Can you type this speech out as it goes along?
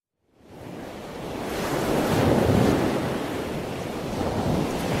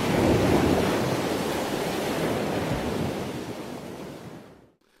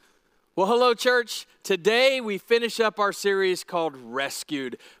Well, hello, church. Today we finish up our series called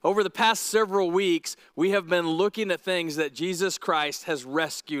Rescued. Over the past several weeks, we have been looking at things that Jesus Christ has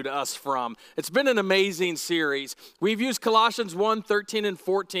rescued us from. It's been an amazing series. We've used Colossians 1, 13 and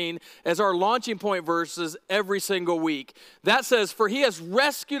 14 as our launching point verses every single week. That says, "For he has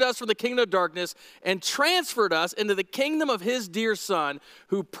rescued us from the kingdom of darkness and transferred us into the kingdom of his dear Son,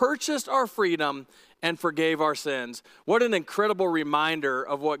 who purchased our freedom and forgave our sins." What an incredible reminder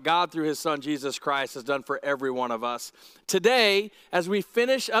of what God through his Son Jesus Christ has done for every one of us. Today, as we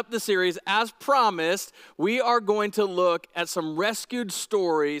finish up the series, as promised, we are going to look at some rescued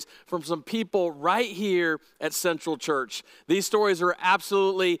stories from some people right here at Central Church. These stories are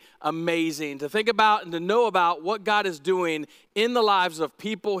absolutely amazing to think about and to know about what God is doing in the lives of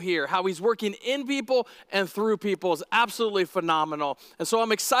people here. How he's working in people and through people is absolutely phenomenal. And so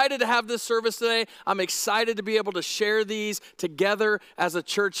I'm excited to have this service today. I'm excited to be able to share these together as a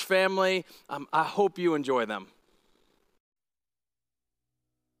church family. I hope you enjoy them.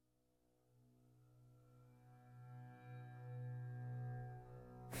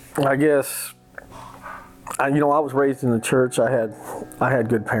 I guess, I was raised in the church. I had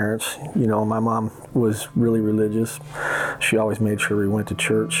good parents. My mom was really religious. She always made sure we went to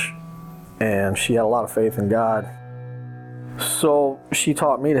church, and she had a lot of faith in God. So she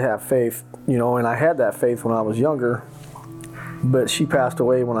taught me to have faith, and I had that faith when I was younger, but she passed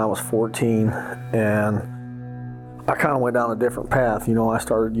away when I was 14, and I kind of went down a different path. I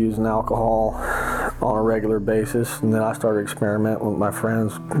started using alcohol on a regular basis, and then I started experimenting with my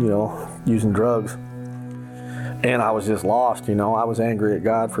friends, using drugs. And I was just lost, I was angry at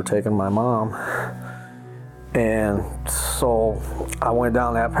God for taking my mom. And so I went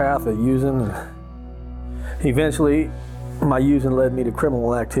down that path of using, and eventually my using led me to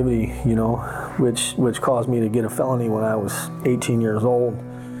criminal activity, which caused me to get a felony when I was 18 years old.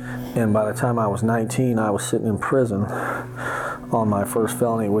 And by the time I was 19, I was sitting in prison on my first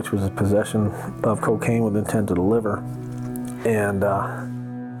felony, which was possession of cocaine with intent to deliver. And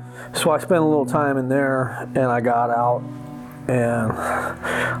so I spent a little time in there, and I got out, and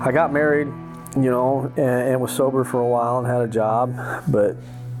I got married, and was sober for a while and had a job, but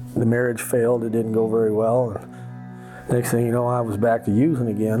the marriage failed. It didn't go very well. And next thing you know, I was back to using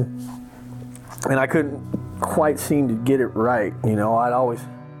again, and I couldn't quite seem to get it right. I'd always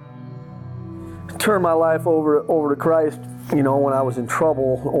turn my life over to Christ, when I was in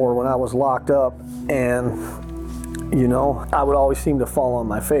trouble or when I was locked up, and I would always seem to fall on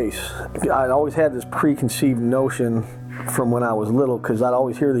my face. I'd always had this preconceived notion from when I was little, because I'd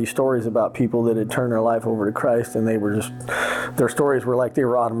always hear these stories about people that had turned their life over to Christ, and their stories were like they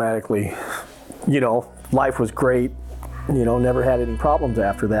were automatically, life was great, never had any problems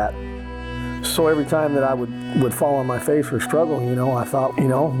after that. So every time that I would fall on my face or struggle, I thought,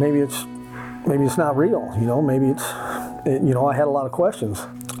 maybe it's not real, maybe I had a lot of questions.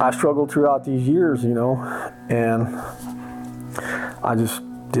 I struggled throughout these years, and I just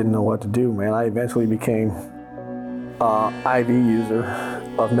didn't know what to do, man. I eventually became an IV user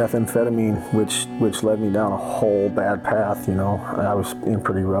of methamphetamine, which led me down a whole bad path, I was in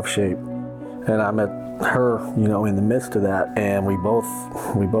pretty rough shape. And I met her, in the midst of that, and we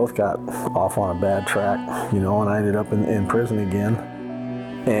both got off on a bad track, and I ended up in prison again.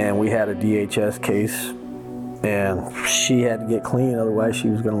 And we had a DHS case, and she had to get clean, otherwise she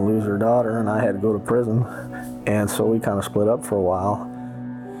was going to lose her daughter, and I had to go to prison. And so we kind of split up for a while.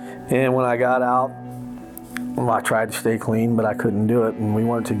 And when I got out, I tried to stay clean, but I couldn't do it, and we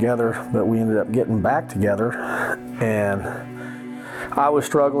weren't together, but we ended up getting back together. And I was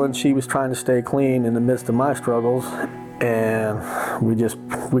struggling, she was trying to stay clean in the midst of my struggles, and we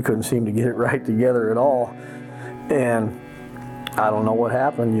couldn't seem to get it right together at all. And I don't know what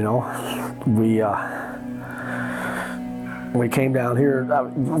happened, we came down here.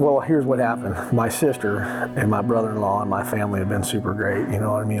 Well, here's what happened. My sister and my brother-in-law and my family have been super great,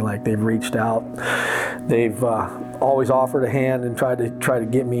 Like, they've reached out. They've always offered a hand and tried to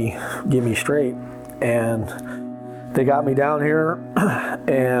get me straight. And they got me down here,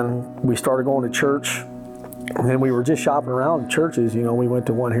 and we started going to church. And we were just shopping around churches, We went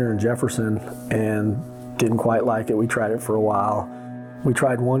to one here in Jefferson and didn't quite like it. We tried it for a while. We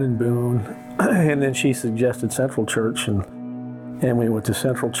tried one in Boone, and then she suggested Central Church, and we went to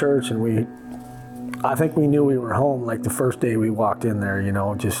Central Church, and I think we knew we were home like the first day we walked in there,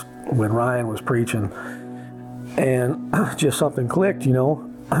 just when Ryan was preaching, and just something clicked,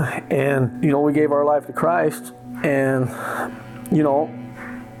 and, we gave our life to Christ, and,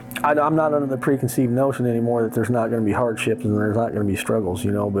 I'm not under the preconceived notion anymore that there's not going to be hardships and there's not going to be struggles,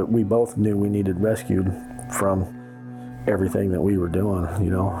 but we both knew we needed rescued from everything that we were doing,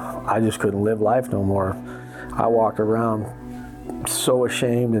 I just couldn't live life no more. I walked around so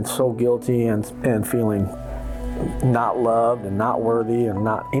ashamed and so guilty and feeling not loved and not worthy and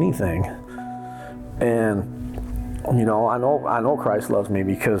not anything. And I know Christ loves me,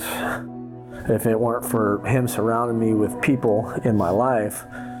 because if it weren't for him surrounding me with people in my life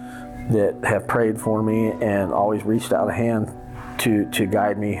that have prayed for me and always reached out a hand to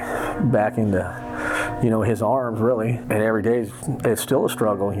guide me back into his arms, really. And every day it's still a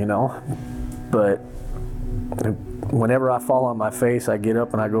struggle, but whenever I fall on my face, I get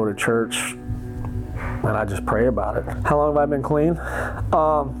up and I go to church and I just pray about it. How long have I been clean?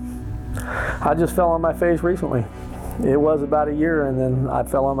 I just fell on my face recently. It was about a year, and then I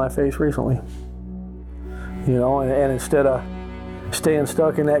fell on my face recently. And instead of staying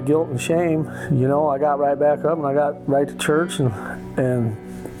stuck in that guilt and shame, I got right back up and I got right to church and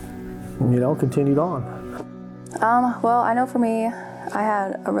continued on. Well, I know for me, I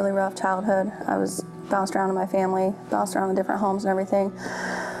had a really rough childhood. I was bounced around in my family, bounced around in different homes and everything.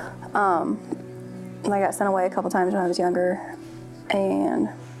 And I got sent away a couple times when I was younger. And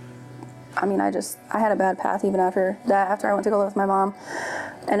I had a bad path even after that, after I went to go live with my mom,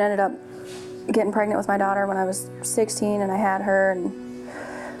 and ended up getting pregnant with my daughter when I was 16, and I had her, and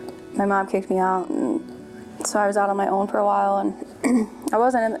my mom kicked me out, and so I was out on my own for a while, and I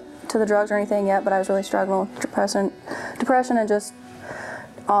wasn't into the drugs or anything yet, but I was really struggling with depression and just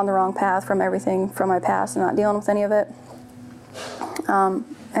on the wrong path from everything from my past and not dealing with any of it. And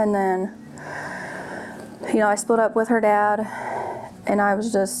then, I split up with her dad, and I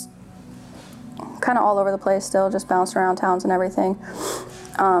was just kind of all over the place still, just bounced around towns and everything.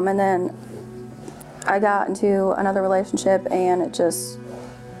 And then I got into another relationship, and it just,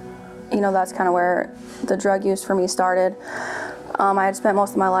 that's kind of where the drug use for me started. I had spent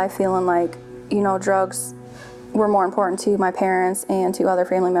most of my life feeling like, drugs were more important to my parents and to other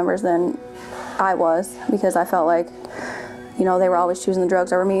family members than I was, because I felt like, they were always choosing the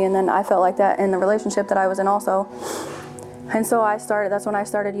drugs over me. And then I felt like that in the relationship that I was in also. And so that's when I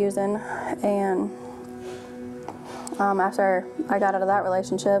started using. And after I got out of that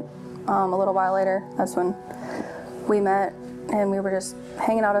relationship, a little while later, that's when we met, and we were just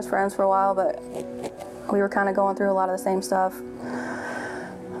hanging out as friends for a while, but we were kind of going through a lot of the same stuff.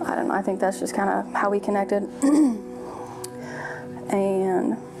 I don't know, I think that's just kind of how we connected.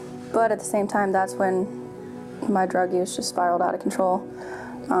 But at the same time, that's when my drug use just spiraled out of control.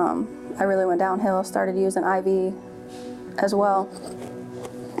 I really went downhill, started using IV as well.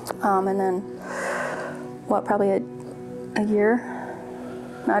 And then, probably a year?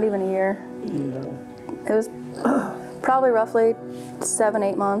 Not even a year. Yeah. It was probably roughly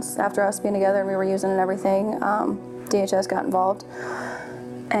 7-8 months after us being together and we were using and everything. DHS got involved,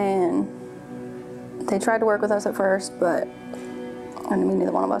 and they tried to work with us at first, but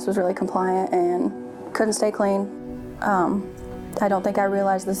neither one of us was really compliant and couldn't stay clean. I don't think I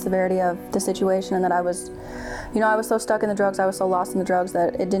realized the severity of the situation, and that I was so stuck in the drugs, I was so lost in the drugs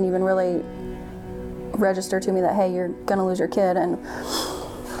that it didn't even really register to me that, hey, you're gonna lose your kid. And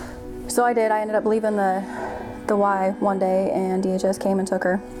so I did. I ended up leaving the Y one day, and DHS came and took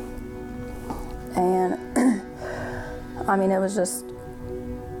her. And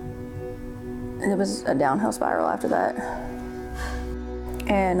it was a downhill spiral after that.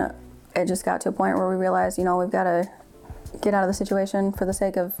 And it just got to a point where we realized, we've got to get out of the situation for the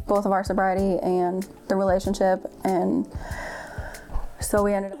sake of both of our sobriety and the relationship. And so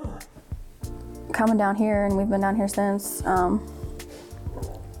we ended up coming down here, and we've been down here since.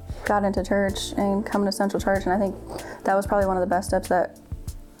 Got into church and coming to Central Church, and I think that was probably one of the best steps that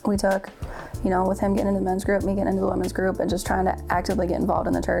we took, with him getting into the men's group, me getting into the women's group, and just trying to actively get involved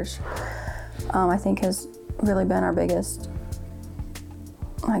in the church. I think has really been our biggest,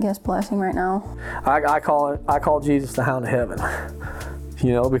 blessing right now. I call Jesus the Hound of Heaven,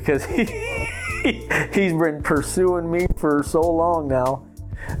 because he's been pursuing me for so long now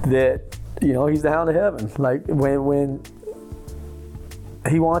that, he's the Hound of Heaven. Like when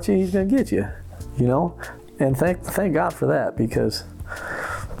he wants you, he's gonna get you, and thank God for that, because,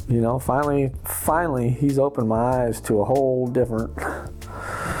 finally he's opened my eyes to a whole different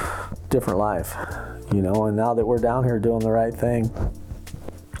life, and now that we're down here doing the right thing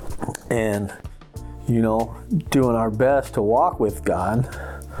and, doing our best to walk with God,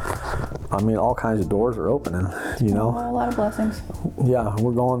 all kinds of doors are opening, A lot of blessings. Yeah,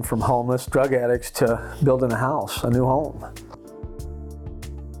 we're going from homeless drug addicts to building a house, a new home.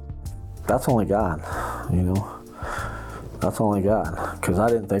 That's only God, That's only God, because I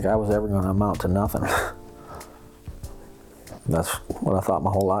didn't think I was ever going to amount to nothing. That's what I thought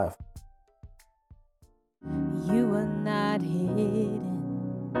my whole life. You and I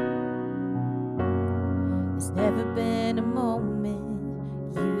never been a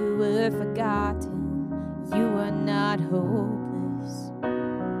moment you were forgotten, you are not hopeless.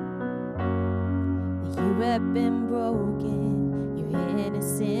 You have been broken, your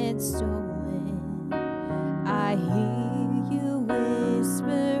innocence stolen. I hear you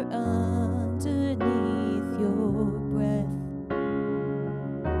whisper underneath your breath.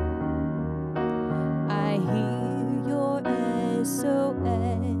 I hear your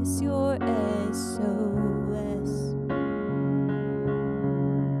SOS, your SOS.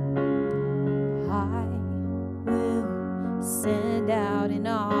 I will send out an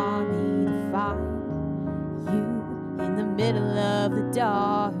army to find you in the middle of the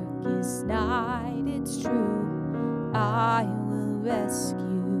darkest night. It's true, I will rescue you.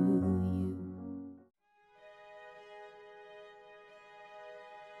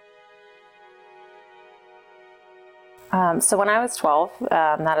 So when I was 12,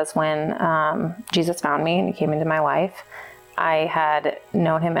 that is when Jesus found me and he came into my life. I had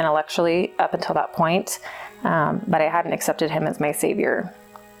known him intellectually up until that point, but I hadn't accepted him as my Savior.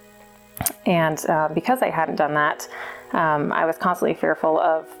 And because I hadn't done that, I was constantly fearful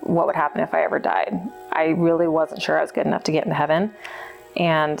of what would happen if I ever died. I really wasn't sure I was good enough to get into heaven,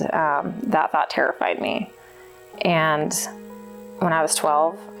 and that thought terrified me. And when I was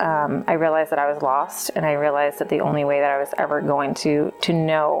 12, I realized that I was lost, and I realized that the only way that I was ever going to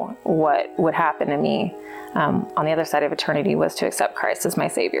know what would happen to me on the other side of eternity was to accept Christ as my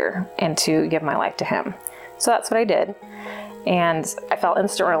Savior and to give my life to him. So that's what I did. And I felt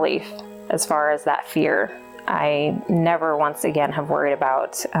instant relief as far as that fear. I never once again have worried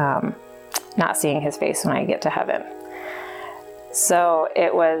about not seeing his face when I get to heaven. So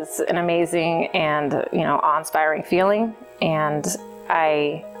it was an amazing and, awe-inspiring feeling. And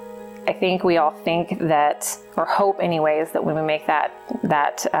I think we all think that, or hope anyways, that when we make that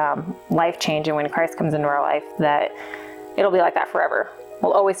life change and when Christ comes into our life, that it'll be like that forever.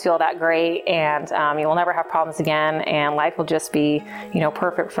 We'll always feel that great, and you will never have problems again, and life will just be,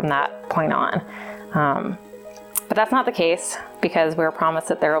 perfect from that point on. But that's not the case, because we're promised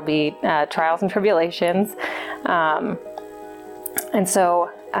that there will be trials and tribulations. And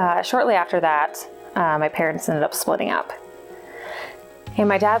so shortly after that, my parents ended up splitting up. And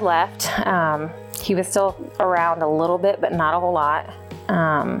my dad left. He was still around a little bit, but not a whole lot.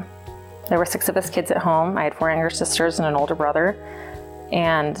 There were 6 of us kids at home. I had 4 younger sisters and an older brother.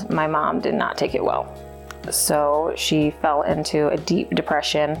 And my mom did not take it well. So she fell into a deep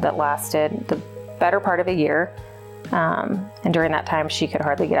depression that lasted the better part of a year. And during that time, she could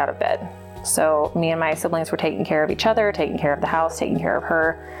hardly get out of bed. So me and my siblings were taking care of each other, taking care of the house, taking care of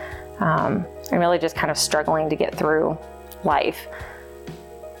her, and really just kind of struggling to get through life.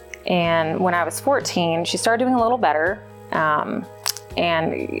 And when I was 14, she started doing a little better. And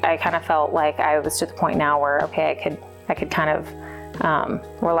I kind of felt like I was to the point now where, okay, I could kind of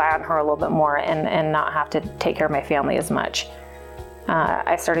rely on her a little bit more and not have to take care of my family as much.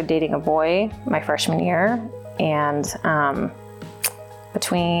 I started dating a boy my freshman year, and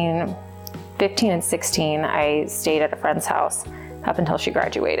between 15 and 16, I stayed at a friend's house up until she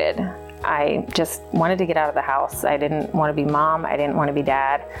graduated. I just wanted to get out of the house. I didn't want to be mom. I didn't want to be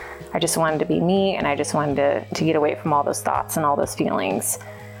dad. I just wanted to be me, and I just wanted to get away from all those thoughts and all those feelings.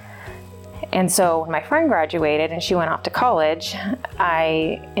 And so when my friend graduated and she went off to college,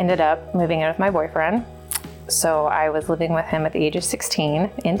 I ended up moving in with my boyfriend. So I was living with him at the age of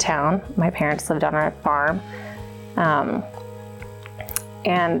 16 in town. My parents lived on a farm.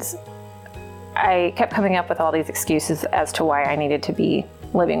 And I kept coming up with all these excuses as to why I needed to be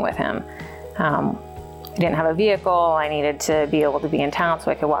living with him. I didn't have a vehicle. I needed to be able to be in town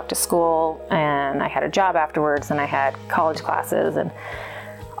so I could walk to school, and I had a job afterwards, and I had college classes, and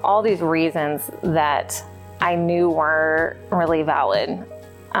all these reasons that I knew weren't really valid.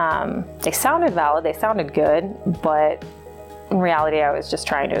 They sounded valid, they sounded good, but in reality I was just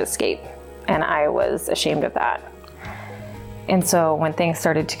trying to escape, and I was ashamed of that. And so when things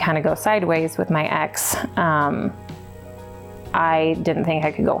started to kind of go sideways with my ex, I didn't think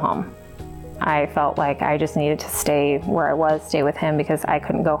I could go home. I felt like I just needed to stay where I was, stay with him, because I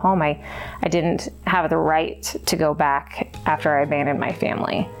couldn't go home. I didn't have the right to go back after I abandoned my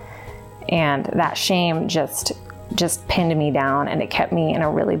family. And that shame just pinned me down, and it kept me in a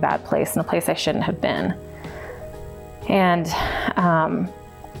really bad place, in a place I shouldn't have been. And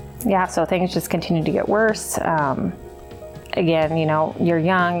so things just continued to get worse. Again, you're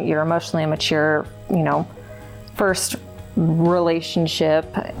young, you're emotionally immature, first relationship,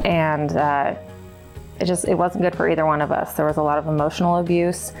 and it wasn't good for either one of us. There was a lot of emotional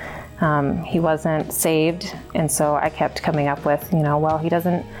abuse. He wasn't saved, and so I kept coming up with, well, he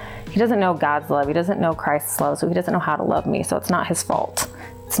doesn't he doesn't know God's love. He doesn't know Christ's love, so he doesn't know how to love me. So it's not his fault.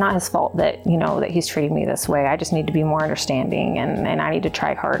 It's not his fault that, that he's treating me this way. I just need to be more understanding, and I need to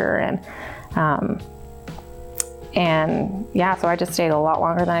try harder. And yeah, so I just stayed a lot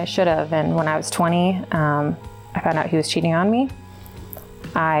longer than I should have. And when I was 20, I found out he was cheating on me.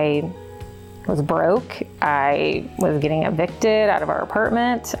 I was broke. I was getting evicted out of our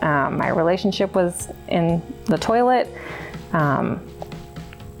apartment. My relationship was in the toilet.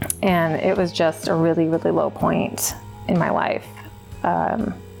 And it was just a really, really low point in my life,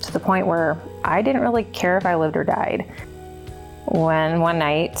 to the point where I didn't really care if I lived or died. When one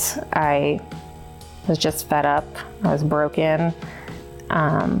night I was just fed up, I was broken,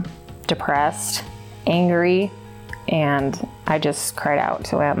 depressed, angry, and I just cried out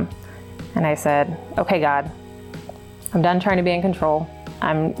to him. And I said, okay, God, I'm done trying to be in control.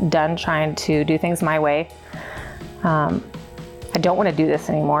 I'm done trying to do things my way. I don't want to do this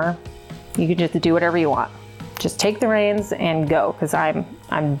anymore. You can just do whatever you want. Just take the reins and go, because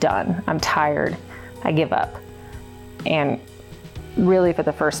I'm done. I'm tired. I give up. And really, for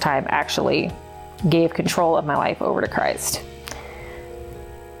the first time, actually gave control of my life over to Christ.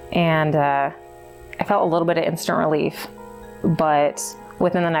 And I felt a little bit of instant relief, but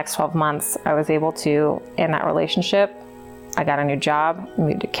within the next 12 months, I was able to end that relationship. I got a new job,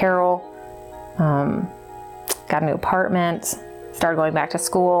 moved to Carroll, got a new apartment, started going back to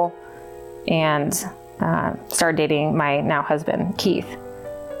school, and started dating my now husband, Keith.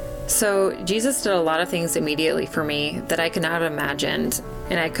 So Jesus did a lot of things immediately for me that I could not have imagined,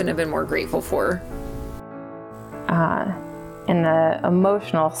 and I couldn't have been more grateful for. And the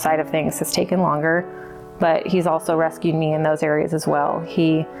emotional side of things has taken longer, but he's also rescued me in those areas as well.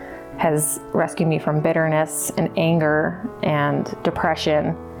 He has rescued me from bitterness and anger and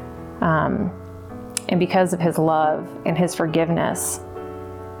depression. And because of his love and his forgiveness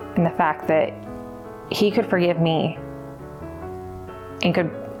and the fact that he could forgive me and could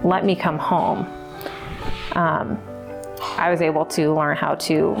let me come home, I was able to learn how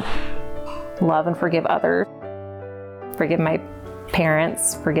to love and forgive others, forgive my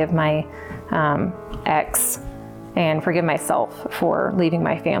parents, forgive my ex, and forgive myself for leaving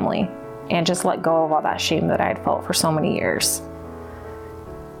my family, and just let go of all that shame that I had felt for so many years.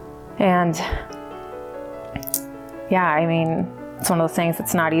 And yeah, I mean, it's one of those things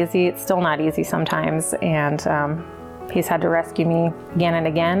that's not easy. It's still not easy sometimes. And he's had to rescue me again and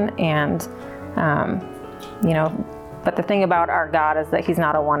again. And, but the thing about our God is that he's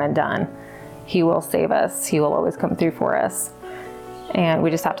not a one and done. He will save us. He will always come through for us. And we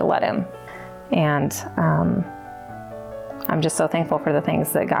just have to let him. And I'm just so thankful for the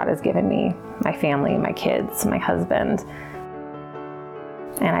things that God has given me, my family, my kids, my husband.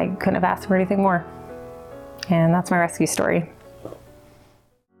 And I couldn't have asked for anything more. And that's my rescue story.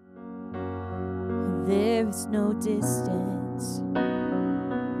 There is no distance that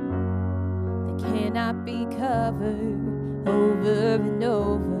cannot be covered over and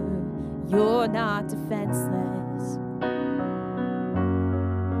over. You're not defenseless.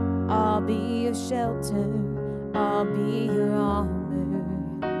 I'll be your shelter, I'll be your armor.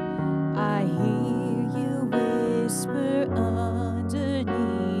 I hear you whisper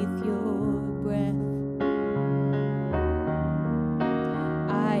underneath your breath.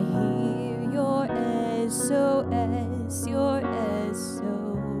 I hear your SOS, your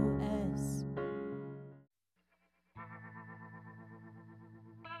SOS.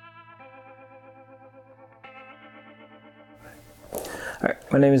 All right,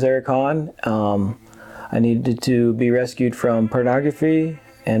 my name is Eric Hahn. I needed to be rescued from pornography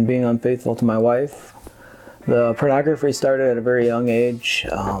and being unfaithful to my wife. The pornography started at a very young age.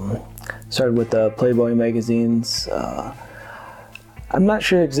 Started with the Playboy magazines. I'm not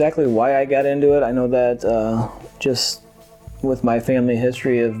sure exactly why I got into it. I know that just with my family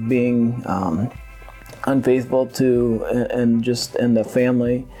history of being unfaithful to and just in the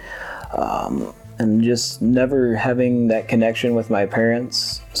family, and just never having that connection with my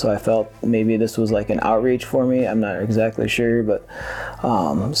parents. So I felt maybe this was like an outreach for me. I'm not exactly sure, but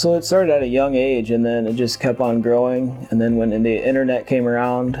so it started at a young age, and then it just kept on growing. And then when the internet came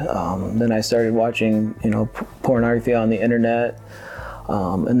around, then I started watching, pornography on the internet.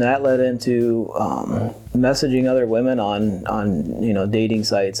 And that led into messaging other women on dating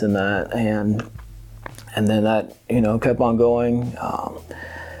sites and that, and then that kept on going,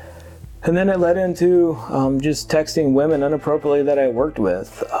 and then it led into just texting women inappropriately that I worked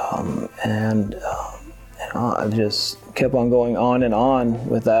with, I just kept on going on and on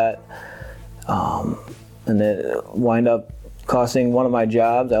with that, and it wound up costing one of my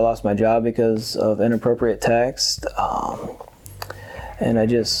jobs. I lost my job because of inappropriate text. And I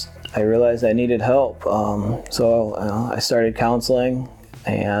just I realized I needed help. So I started counseling,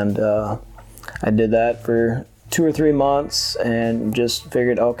 and I did that for 2 or 3 months and just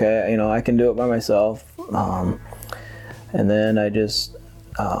figured, okay, I can do it by myself. And then I just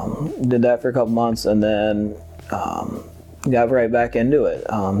did that for a couple months, and then got right back into it.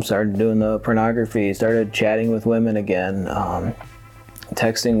 Started doing the pornography, started chatting with women again,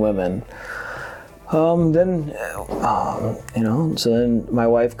 texting women. So then my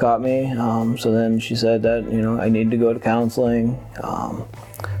wife caught me. So then she said that, I need to go to counseling.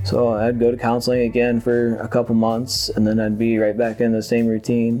 So I'd go to counseling again for a couple months, and then I'd be right back in the same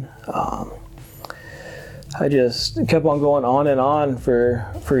routine. I just kept on going on and on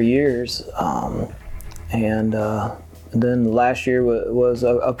for years. And then last year was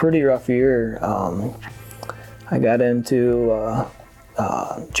a pretty rough year. I got into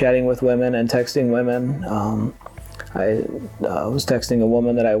chatting with women and texting women. I was texting a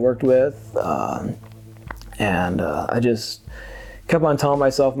woman that I worked with, and I just kept on telling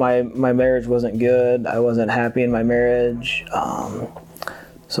myself my marriage wasn't good. I wasn't happy in my marriage.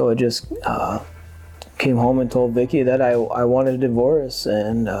 So I just came home and told Vicky that I wanted a divorce,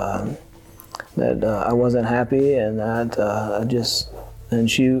 and that I wasn't happy, and that and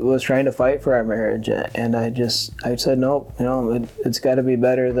she was trying to fight for our marriage, and I said, nope, it's got to be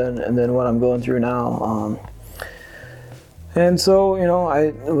better than what I'm going through now. And so,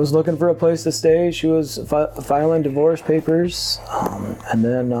 I was looking for a place to stay. She was filing divorce papers. And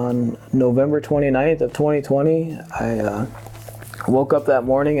then on November 29th of 2020, I woke up that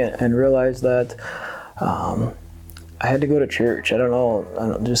morning and realized that I had to go to church. I don't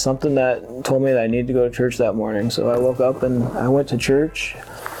know, just something that told me that I needed to go to church that morning. So I woke up and I went to church.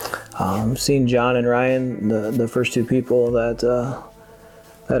 Seen John and Ryan, the first 2 people that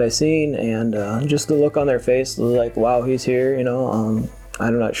I seen, and just the look on their face, like, wow, he's here.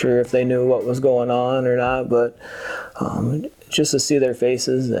 I'm not sure if they knew what was going on or not, but just to see their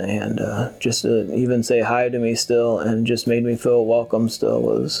faces and just to even say hi to me still, and just made me feel welcome still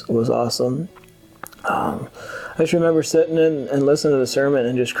was awesome. I just remember sitting and listening to the sermon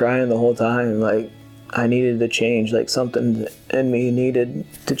and just crying the whole time, like I needed to change, like something in me needed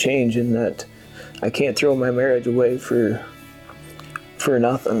to change, and that I can't throw my marriage away for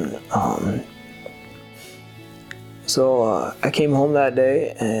nothing. So I came home that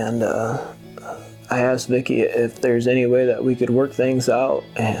day, and I asked Vicky if there's any way that we could work things out,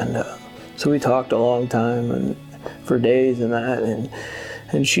 and so we talked a long time and for days and that,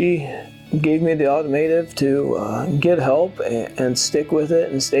 and she gave me the ultimatum to get help and stick with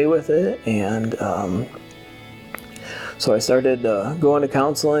it and stay with it. And so I started going to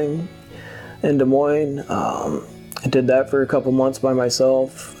counseling in Des Moines. I did that for a couple months by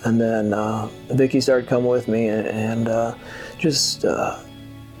myself, and then Vicky started coming with me, and just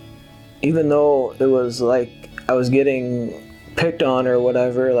even though it was like I was getting picked on or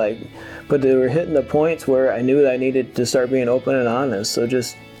whatever, but they were hitting the points where I knew that I needed to start being open and honest. So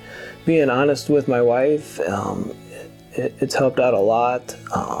just being honest with my wife, it's helped out a lot.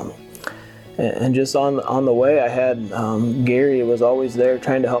 And just on the way, I had Gary was always there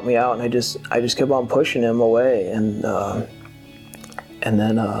trying to help me out, and I just kept on pushing him away. And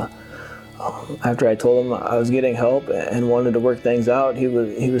then after I told him I was getting help and wanted to work things out, he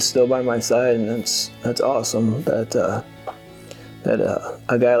was still by my side, and that's awesome that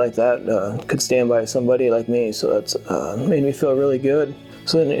a guy like that could stand by somebody like me. So that's made me feel really good.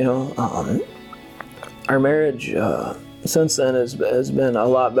 So then, our marriage since then has been a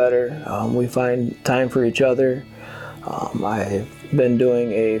lot better. We find time for each other. I've been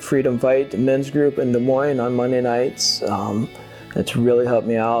doing a Freedom Fight men's group in Des Moines on Monday nights. It's really helped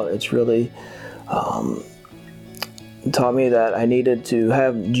me out. It's really taught me that I needed to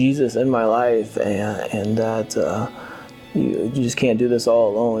have Jesus in my life, and that you just can't do this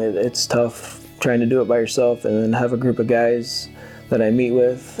all alone. It's tough trying to do it by yourself, and then have a group of guys that I meet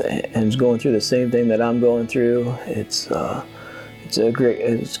with and is going through the same thing that I'm going through. It's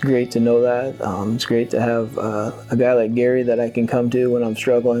great to know that. It's great to have a guy like Gary that I can come to when I'm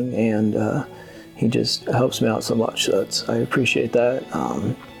struggling, and he just helps me out so much. So I appreciate that.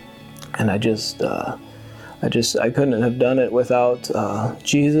 And I couldn't have done it without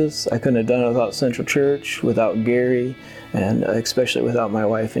Jesus. I couldn't have done it without Central Church, without Gary, and especially without my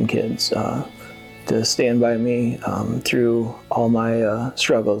wife and kids. To stand by me through all my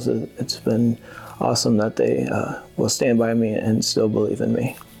struggles. It's been awesome that they will stand by me and still believe in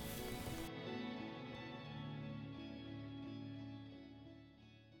me.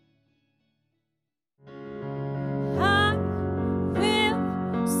 I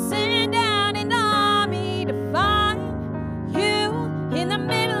will send out an army to find you in the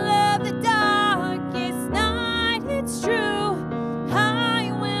middle of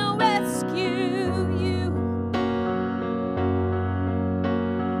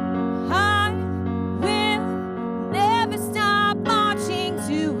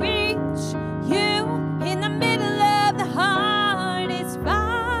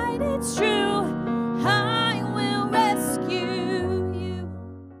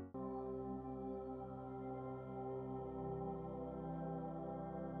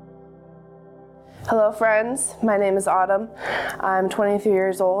Hello friends, my name is Autumn. I'm 23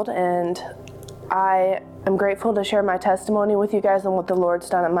 years old and I am grateful to share my testimony with you guys on what the Lord's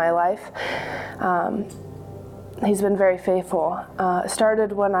done in my life. He's been very faithful. It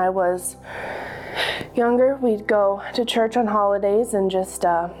started when I was younger. We'd go to church on holidays and just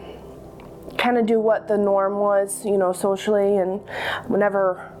kind of do what the norm was, you know, socially, and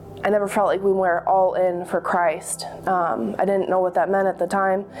I never felt like we were all in for Christ. I didn't know what that meant at the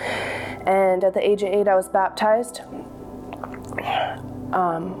time. And at the age of 8, I was baptized.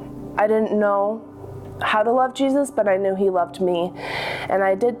 I didn't know how to love Jesus, but I knew he loved me. And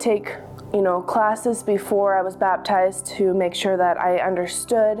I did take, you know, classes before I was baptized to make sure that I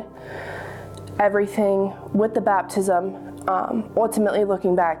understood everything with the baptism. Ultimately,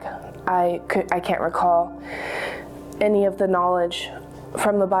 looking back, I can't recall any of the knowledge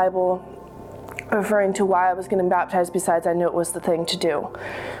from the Bible referring to why I was getting baptized, besides I knew it was the thing to do.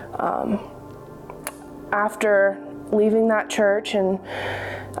 After leaving that church and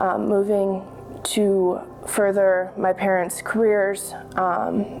moving to further my parents' careers,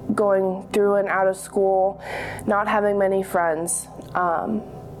 going through and out of school, not having many friends,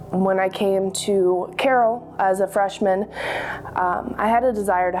 when I came to Carroll as a freshman, I had a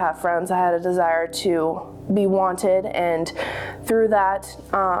desire to have friends. I had a desire to be wanted, and through that,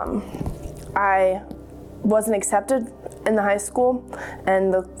 I wasn't accepted in the high school,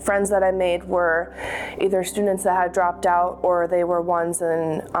 and the friends that I made were either students that had dropped out, or they were ones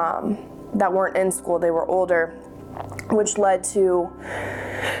that weren't in school. They were older, which led to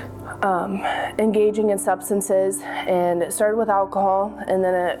engaging in substances, and it started with alcohol, and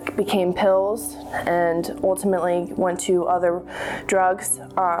then it became pills, and ultimately went to other drugs.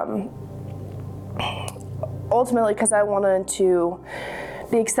 Ultimately, because I wanted to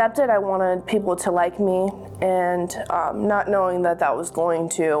be accepted, I wanted people to like me, and not knowing that that was going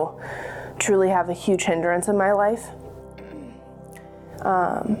to truly have a huge hindrance in my life.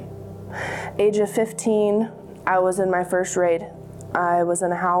 Age of 15, I was in my first grade. I was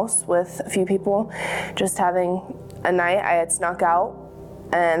in a house with a few people, just having a night. I had snuck out,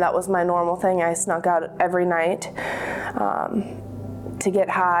 and that was my normal thing. I snuck out every night to get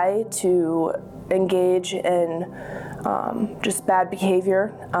high, to engage in just bad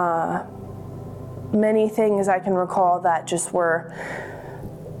behavior. Many things I can recall that just were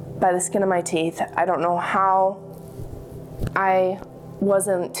by the skin of my teeth. I don't know how I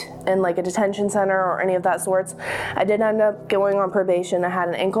wasn't in like a detention center or any of that sorts. I did end up going on probation. I had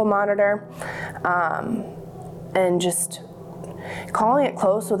an ankle monitor, and just calling it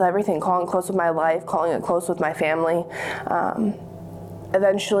close with everything, calling it close with my life, calling it close with my family.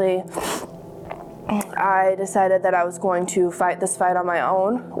 Eventually, I decided that I was going to fight this fight on my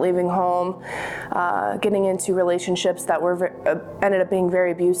own, leaving home, getting into relationships that were ended up being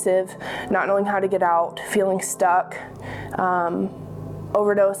very abusive, not knowing how to get out, feeling stuck,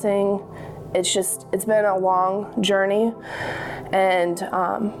 overdosing. It's been a long journey, and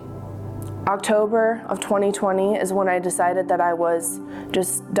October of 2020 is when I decided that I was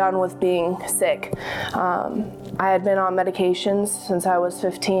just done with being sick. I had been on medications since I was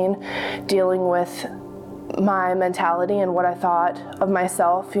 15, dealing with my mentality and what I thought of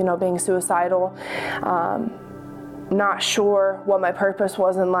myself, you know, being suicidal, not sure what my purpose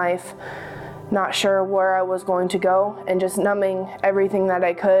was in life, not sure where I was going to go, and just numbing everything that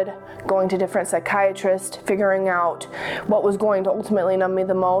I could, going to different psychiatrists, figuring out what was going to ultimately numb me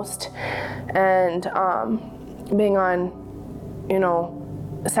the most, and being on, you know,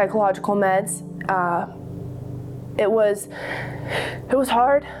 psychological meds. It was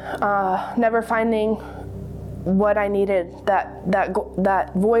hard, never finding what I needed,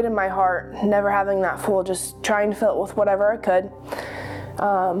 that void in my heart, never having that full, just trying to fill it with whatever I could.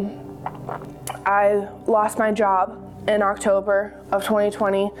 I lost my job in October of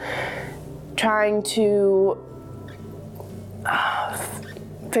 2020, trying to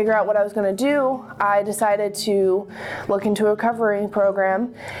figure out what I was going to do. I decided to look into a recovery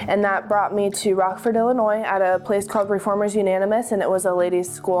program, and that brought me to Rockford, Illinois, at a place called Reformers Unanimous, and it was a ladies'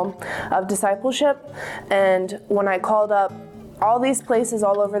 school of discipleship. And when I called up all these places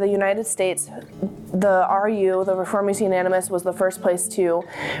all over the United States, the RU, the Reformers Unanimous, was the first place to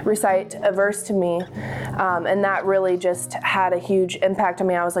recite a verse to me, and that really just had a huge impact on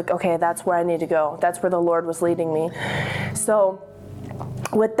me. I was like, okay, that's where I need to go. That's where the Lord was leading me. So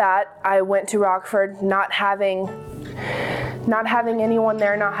with that, I went to Rockford, not having anyone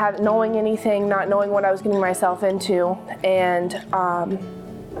there, not knowing anything, not knowing what I was getting myself into, and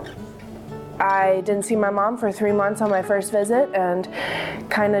I didn't see my mom for 3 months on my first visit, and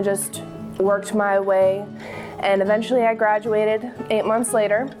kind of just worked my way, and eventually I graduated 8 months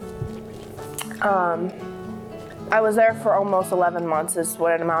later. I was there for almost 11 months is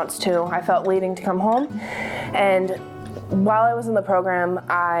what it amounts to. I felt leading to come home, and while I was in the program,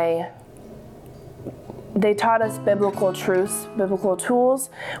 they taught us biblical truths, biblical tools.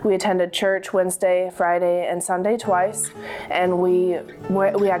 We attended church Wednesday, Friday, and Sunday twice, and we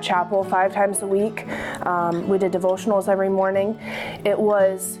had chapel 5 times a week. We did devotionals every morning. It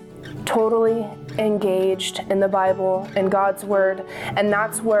was totally engaged in the Bible, in God's Word, and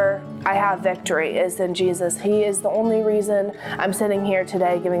that's where I have victory, is in Jesus. He is the only reason I'm sitting here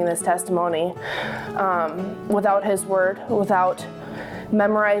today giving this testimony. Without His Word, without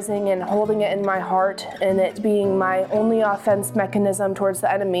memorizing and holding it in my heart and it being my only offense mechanism towards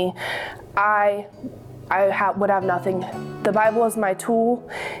the enemy, I would have nothing. The Bible is my tool.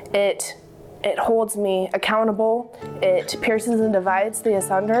 It holds me accountable. It pierces and divides the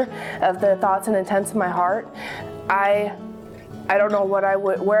asunder of the thoughts and intents of my heart. I don't know where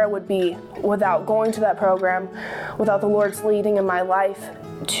I would be without going to that program, without the Lord's leading in my life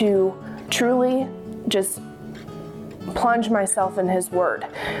to truly just plunge myself in His Word.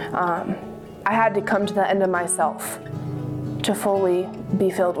 I had to come to the end of myself to fully be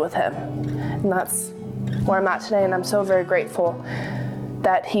filled with Him. And that's where I'm at today, and I'm so very grateful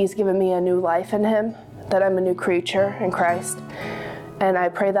that He's given me a new life in Him, that I'm a new creature in Christ. And I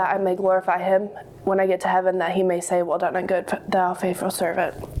pray that I may glorify Him when I get to heaven, that He may say, "Well done, and good, thou faithful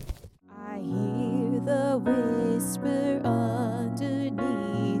servant." I hear the whisper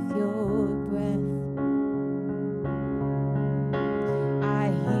underneath your breath. I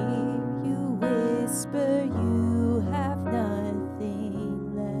hear you whisper you have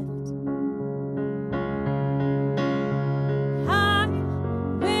nothing left. I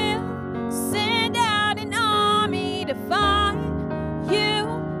will send out an army to find you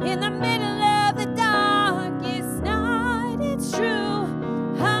in the middle of the darkest night. It's true,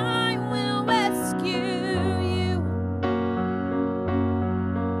 I will rescue you.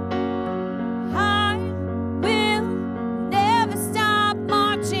 I will never stop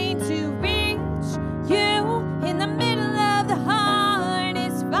marching to reach you in the middle of the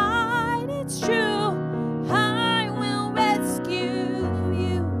hardest fight. It's true, I will rescue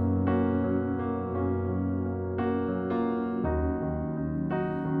you.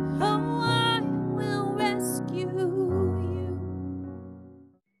 Oh, I will rescue you.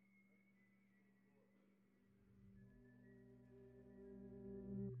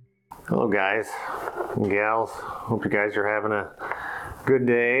 Hello guys and gals, hope you guys are having a good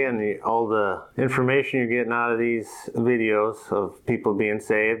day, and all the information you're getting out of these videos of people being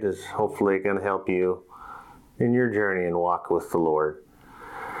saved is hopefully going to help you in your journey and walk with the Lord.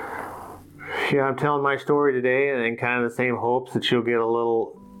 Yeah, I'm telling my story today and in kind of the same hopes that you'll get a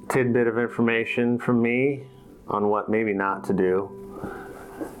little tidbit of information from me on what maybe not to do.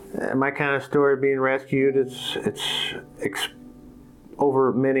 And my kind of story being rescued, it's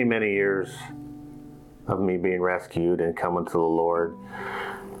over many, many years of me being rescued and coming to the Lord.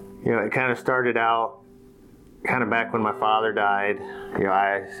 You know, it kind of started out kind of back when my father died. You know,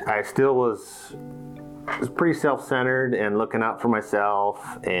 I still was pretty self-centered and looking out for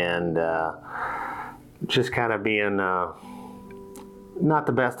myself, and just kind of being not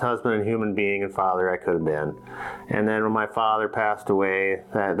the best husband and human being and father I could have been. And then when my father passed away,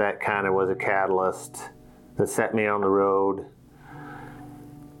 that kind of was a catalyst that set me on the road,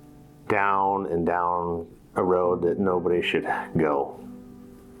 down and down a road that nobody should go.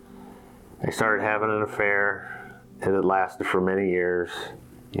 I started having an affair, and it lasted for many years.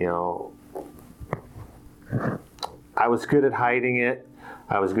 You know, I was good at hiding it.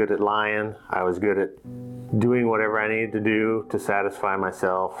 I was good at lying. I was good at doing whatever I needed to do to satisfy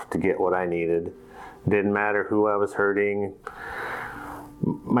myself, to get what I needed. Didn't matter who I was hurting.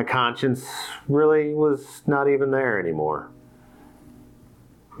 My conscience really was not even there anymore.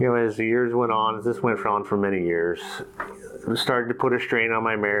 You know, as the years went on, as this went on for many years, it started to put a strain on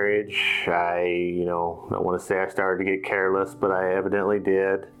my marriage. I don't want to say I started to get careless, but I evidently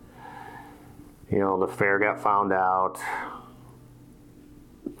did. You know, the affair got found out.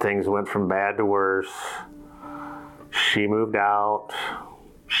 Things went from bad to worse. She moved out.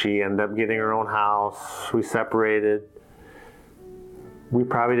 She ended up getting her own house. We separated. We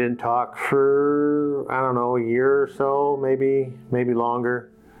probably didn't talk for, I don't know, a year or so, maybe longer.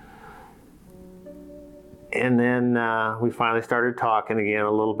 And then we finally started talking again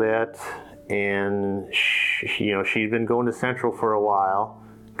a little bit. And she'd been going to Central for a while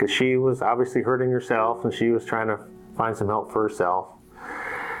because she was obviously hurting herself, and she was trying to find some help for herself.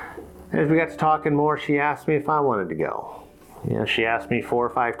 As we got to talking more, she asked me if I wanted to go. You know, she asked me 4 or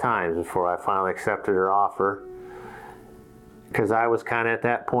 5 times before I finally accepted her offer. because I was kind of at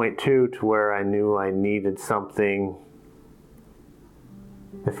that point too, to where I knew I needed something.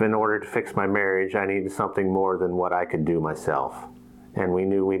 If in order to fix my marriage, I needed something more than what I could do myself. And we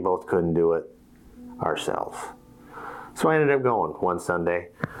knew we both couldn't do it ourselves. So I ended up going one Sunday.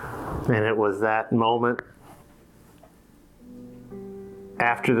 And it was that moment.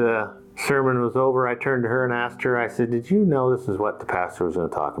 After the sermon was over, I turned to her and asked her, I said, did you know this is what the pastor was going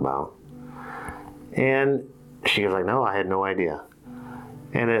to talk about? And she was like, no, I had no idea.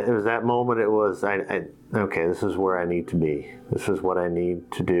 And it was that moment, it was, okay, this is where I need to be. This is what I need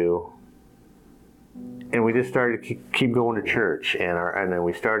to do. And we just started to keep going to church. And then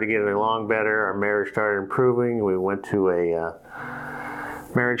we started getting along better. Our marriage started improving. We went to a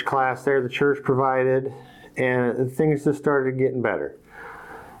marriage class there the church provided. And things just started getting better.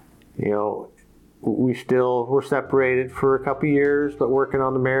 You know, we still were separated for a couple years, but working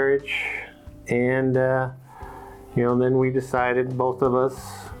on the marriage. And, you know, then we decided, both of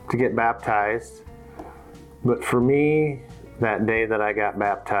us, to get baptized. But for me, that day that I got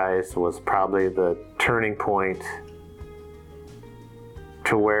baptized was probably the turning point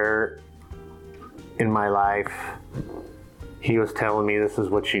to where in my life he was telling me, this is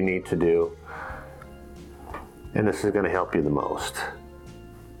what you need to do, and this is going to help you the most.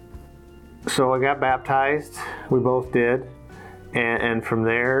 So I got baptized, we both did, and from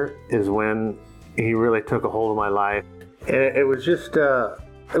there is when he really took a hold of my life. And it was just a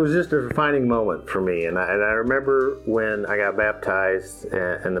defining moment for me. And I remember when I got baptized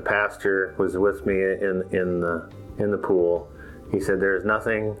and the pastor was with me in the pool. He said, "There's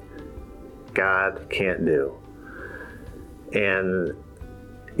nothing God can't do." And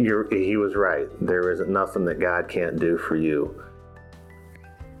he was right. There isn't nothing that God can't do for you.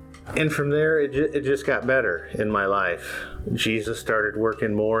 And from there, it just got better in my life. Jesus started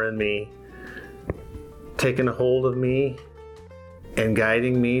working more in me, taking a hold of me and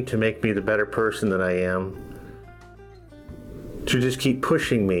guiding me to make me the better person that I am, to just keep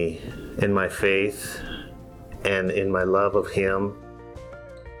pushing me in my faith and in my love of Him,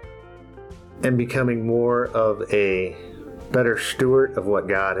 and becoming more of a better steward of what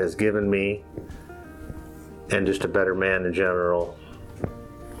God has given me, and just a better man in general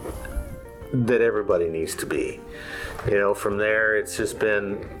that everybody needs to be. You know, from there, it's just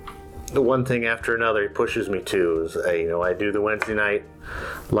been the one thing after another he pushes me to. Is, I do the Wednesday night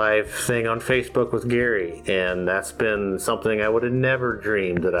live thing on Facebook with Gary, and that's been something I would have never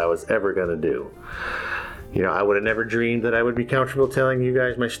dreamed that I was ever going to do. You know, I would have never dreamed that I would be comfortable telling you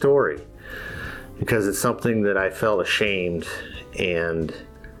guys my story, because it's something that I felt ashamed, and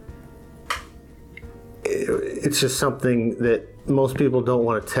it's just something that most people don't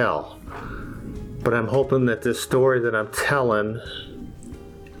want to tell. But I'm hoping that this story that I'm telling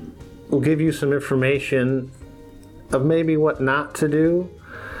will give you some information of maybe what not to do,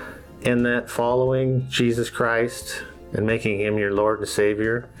 and that following Jesus Christ and making Him your Lord and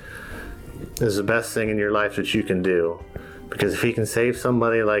Savior is the best thing in your life that you can do. Because if He can save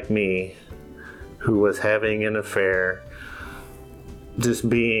somebody like me, who was having an affair, just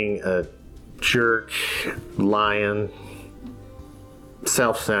being a jerk, lying,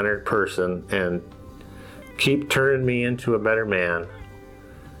 self-centered person, and keep turning me into a better man,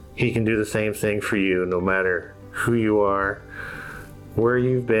 He can do the same thing for you, no matter who you are, where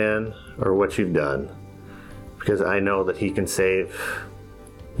you've been, or what you've done. Because I know that He can save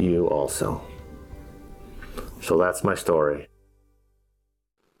you also. So that's my story.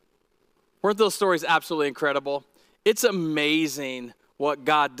 Weren't those stories absolutely incredible? It's amazing what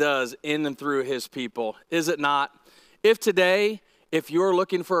God does in and through His people, is it not? If you're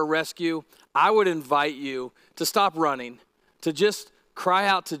looking for a rescue, I would invite you to stop running, to just cry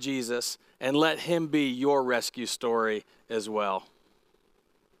out to Jesus and let Him be your rescue story as well.